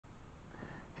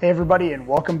Hey everybody, and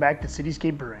welcome back to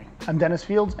Cityscape Brewing. I'm Dennis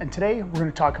Fields, and today we're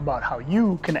going to talk about how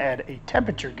you can add a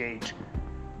temperature gauge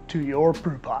to your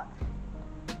brew pot.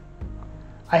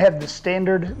 I have the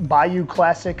standard Bayou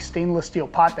Classic stainless steel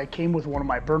pot that came with one of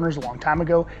my burners a long time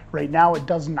ago. Right now it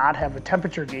does not have a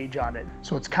temperature gauge on it,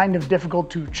 so it's kind of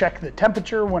difficult to check the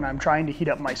temperature when I'm trying to heat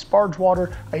up my sparge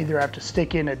water. I either have to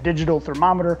stick in a digital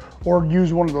thermometer or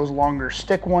use one of those longer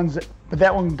stick ones, but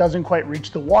that one doesn't quite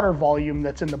reach the water volume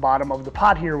that's in the bottom of the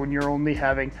pot here when you're only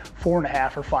having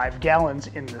 4.5 or 5 gallons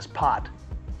in this pot.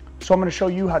 So I'm going to show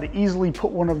you how to easily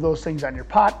put one of those things on your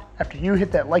pot. After you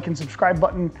hit that like and subscribe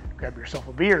button, grab yourself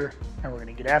a beer, and we're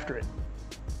going to get after it.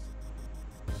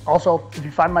 Also, if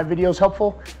you find my videos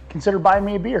helpful, consider buying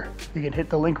me a beer. You can hit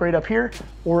the link right up here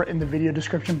or in the video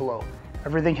description below.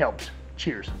 Everything helps.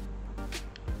 Cheers.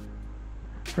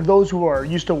 For those who are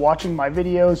used to watching my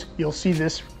videos, you'll see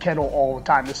this kettle all the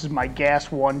time. This is my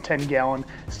gas 1 10-gallon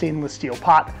stainless steel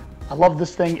pot. I love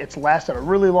this thing. It's lasted a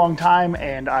really long time,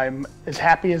 and I'm as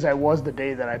happy as I was the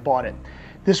day that I bought it.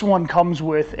 This one comes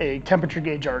with a temperature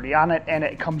gauge already on it, and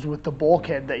it comes with the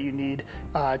bulkhead that you need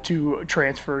to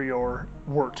transfer your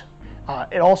wort.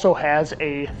 It also has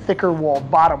a thicker walled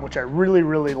bottom, which I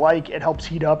really like. It helps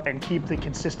heat up and keep the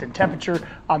consistent temperature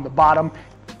on the bottom.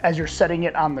 As you're setting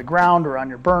it on the ground or on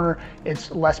your burner,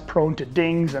 it's less prone to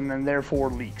dings and then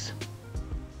therefore leaks.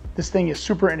 This thing is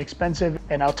super inexpensive,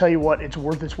 and I'll tell you what, it's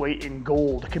worth its weight in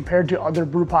gold. Compared to other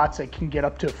brew pots that can get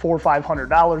up to $400 or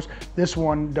 $500, this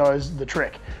one does the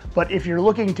trick. But if you're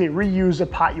looking to reuse a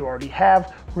pot you already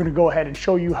have, we're gonna go ahead and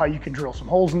show you how you can drill some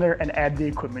holes in there and add the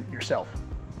equipment yourself.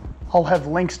 I'll have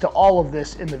links to all of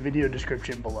this in the video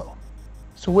description below.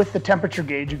 So with the temperature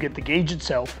gauge, you get the gauge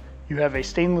itself, you have a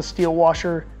stainless steel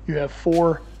washer, you have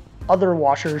 4 other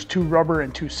washers, 2 rubber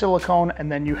and 2 silicone,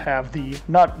 and then you have the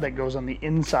nut that goes on the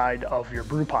inside of your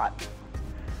brew pot.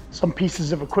 Some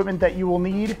pieces of equipment that you will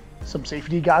need: some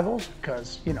safety goggles,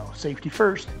 because safety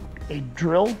first, a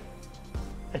drill,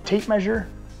 a tape measure,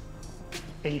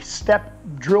 a step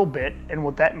drill bit, and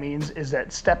what that means is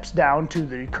that steps down to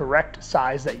the correct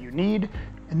size that you need.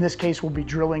 In this case, we'll be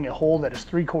drilling a hole that is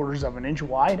 3/4 of an inch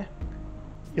wide.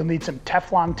 You'll need some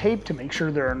Teflon tape to make sure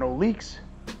there are no leaks.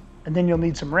 And then you'll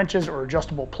need some wrenches or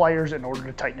adjustable pliers in order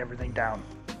to tighten everything down.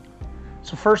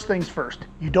 So first things first,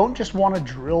 you don't just want to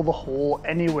drill the hole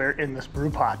anywhere in this brew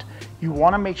pot. You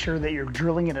want to make sure that you're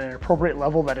drilling it at an appropriate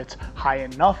level, that it's high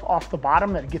enough off the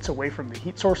bottom that it gets away from the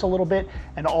heat source a little bit,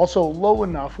 and also low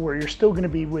enough where you're still going to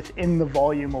be within the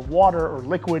volume of water or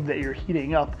liquid that you're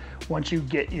heating up once you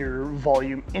get your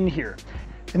volume in here.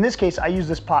 In this case, I use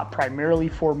this pot primarily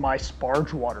for my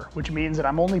sparge water, which means that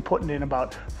I'm only putting in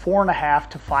about 4.5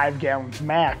 to 5 gallons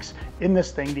max in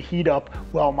this thing to heat up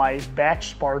while my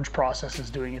batch sparge process is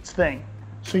doing its thing.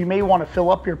 So you may want to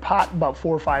fill up your pot about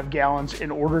 4 or 5 gallons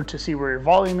in order to see where your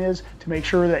volume is, to make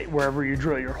sure that wherever you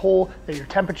drill your hole, that your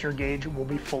temperature gauge will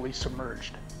be fully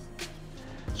submerged.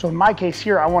 So in my case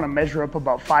here, I want to measure up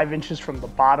about 5 inches from the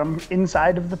bottom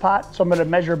inside of the pot. So I'm going to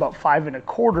measure about 5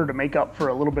 1/4 to make up for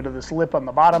a little bit of this lip on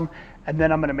the bottom. And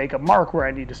then I'm going to make a mark where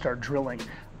I need to start drilling.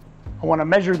 I want to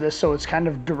measure this so it's kind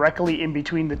of directly in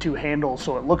between the 2 handles,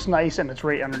 so it looks nice and it's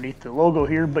right underneath the logo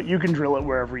here, but you can drill it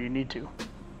wherever you need to.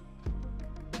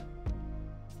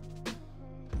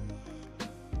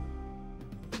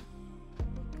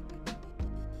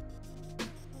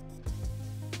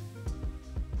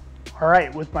 All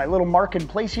right, with my little mark in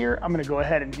place here, I'm gonna go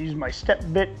ahead and use my step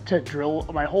bit to drill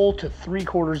my hole to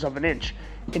 3/4 of an inch.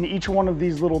 In each one of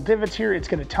these little divots here, it's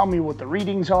gonna tell me what the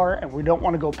readings are, and we don't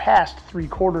wanna go past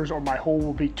 3/4 or my hole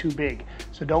will be too big.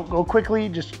 So don't go quickly,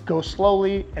 just go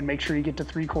slowly and make sure you get to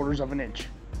 3/4 of an inch.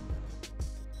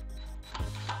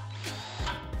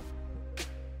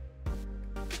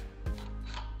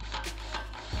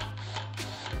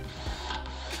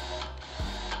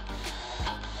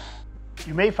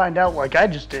 You may find out, like I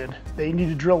just did, that you need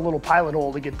to drill a little pilot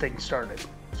hole to get things started.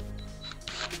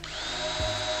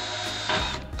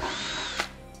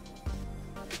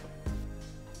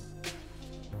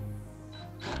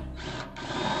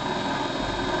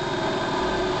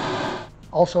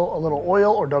 Also, a little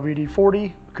oil or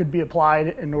WD-40 could be applied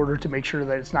in order to make sure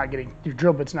that it's not getting, your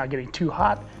drill bit's not getting too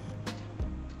hot.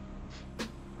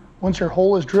 Once your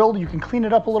hole is drilled, you can clean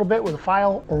it up a little bit with a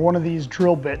file or one of these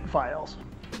drill bit files.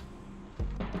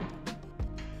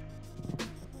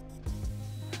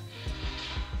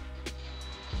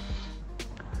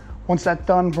 Once that's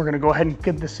done, we're gonna go ahead and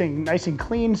get this thing nice and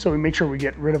clean so we make sure we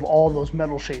get rid of all those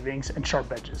metal shavings and sharp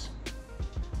edges.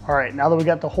 All right, now that we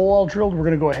got the hole all drilled, we're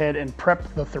gonna go ahead and prep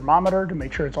the thermometer to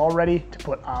make sure it's all ready to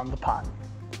put on the pot.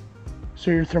 So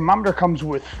your thermometer comes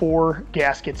with 4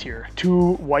 gaskets here,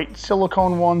 2 white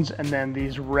silicone ones and then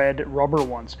these red rubber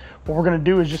ones. What we're gonna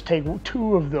do is just take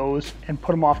 2 of those and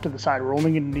put them off to the side. We're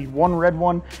only gonna need 1 red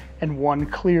one and 1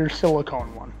 clear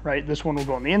silicone one, right? This one will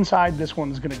go on the inside, this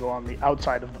one is gonna go on the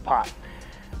outside of the pot.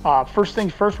 First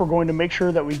things first, we're going to make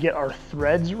sure that we get our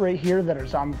threads right here that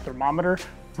is on the thermometer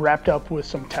wrapped up with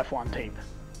some Teflon tape.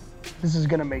 This is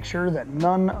gonna make sure that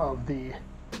none of the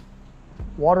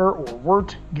water or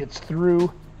wort gets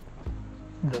through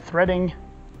the threading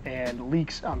and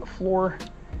leaks on the floor.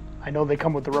 I know they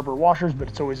come with the rubber washers, but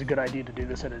it's always a good idea to do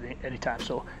this at any time.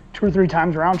 So 2 or 3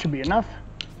 times around should be enough,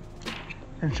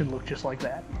 and it should look just like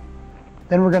that.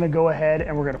 Then we're gonna go ahead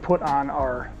and we're gonna put on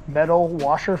our metal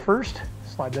washer first.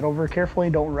 Slide that over carefully,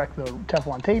 don't wreck the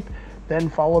Teflon tape. Then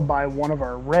followed by one of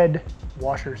our red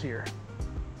washers here.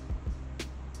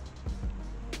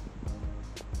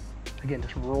 Again,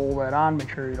 just roll that on, make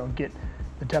sure you don't get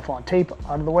the Teflon tape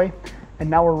out of the way. And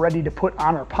now we're ready to put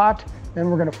on our pot.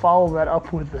 Then we're gonna follow that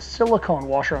up with the silicone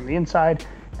washer on the inside,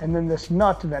 and then this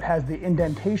nut that has the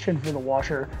indentation for the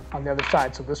washer on the other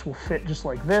side. So this will fit just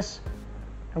like this,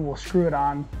 and we'll screw it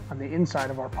on the inside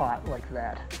of our pot like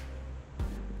that.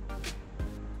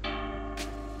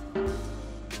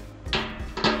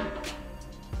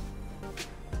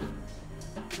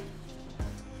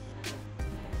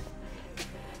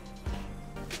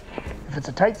 If it's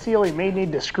a tight seal, you may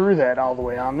need to screw that all the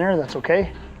way on there, that's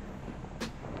okay.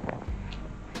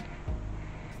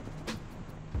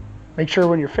 Make sure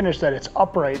when you're finished that it's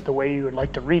upright the way you would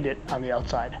like to read it on the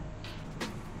outside.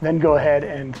 Then go ahead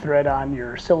and thread on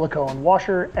your silicone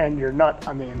washer and your nut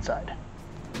on the inside.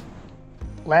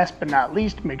 Last but not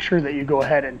least, make sure that you go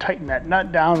ahead and tighten that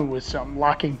nut down with some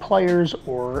locking pliers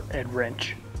or a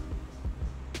wrench.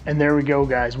 And there we go,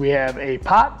 guys. We have a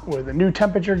pot with a new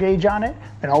temperature gauge on it,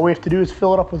 and all we have to do is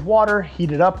fill it up with water,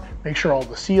 heat it up, make sure all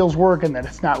the seals work and that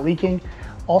it's not leaking.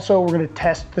 Also, we're gonna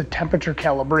test the temperature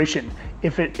calibration.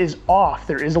 If it is off,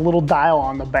 there is a little dial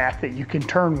on the back that you can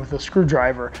turn with a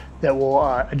screwdriver that will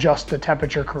adjust the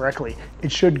temperature correctly.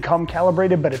 It should come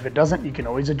calibrated, but if it doesn't, you can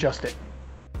always adjust it.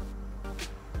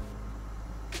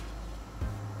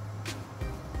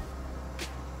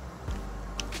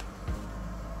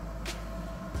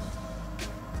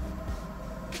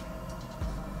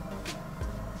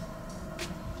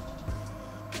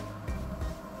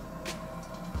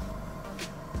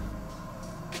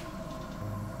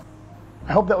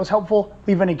 I hope that was helpful.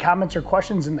 Leave any comments or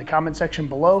questions in the comment section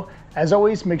below. As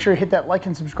always, make sure you hit that like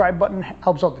and subscribe button. It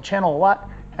helps out the channel a lot.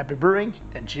 Happy brewing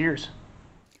and cheers.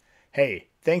 Hey,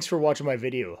 thanks for watching my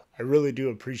video. I really do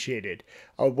appreciate it.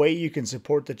 A way you can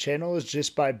support the channel is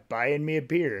just by buying me a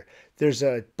beer. There's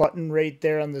a button right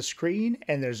there on the screen,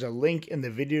 and there's a link in the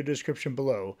video description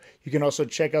below. You can also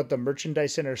check out the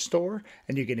merchandise in our store,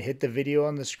 and you can hit the video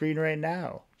on the screen right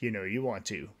now. You know you want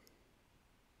to.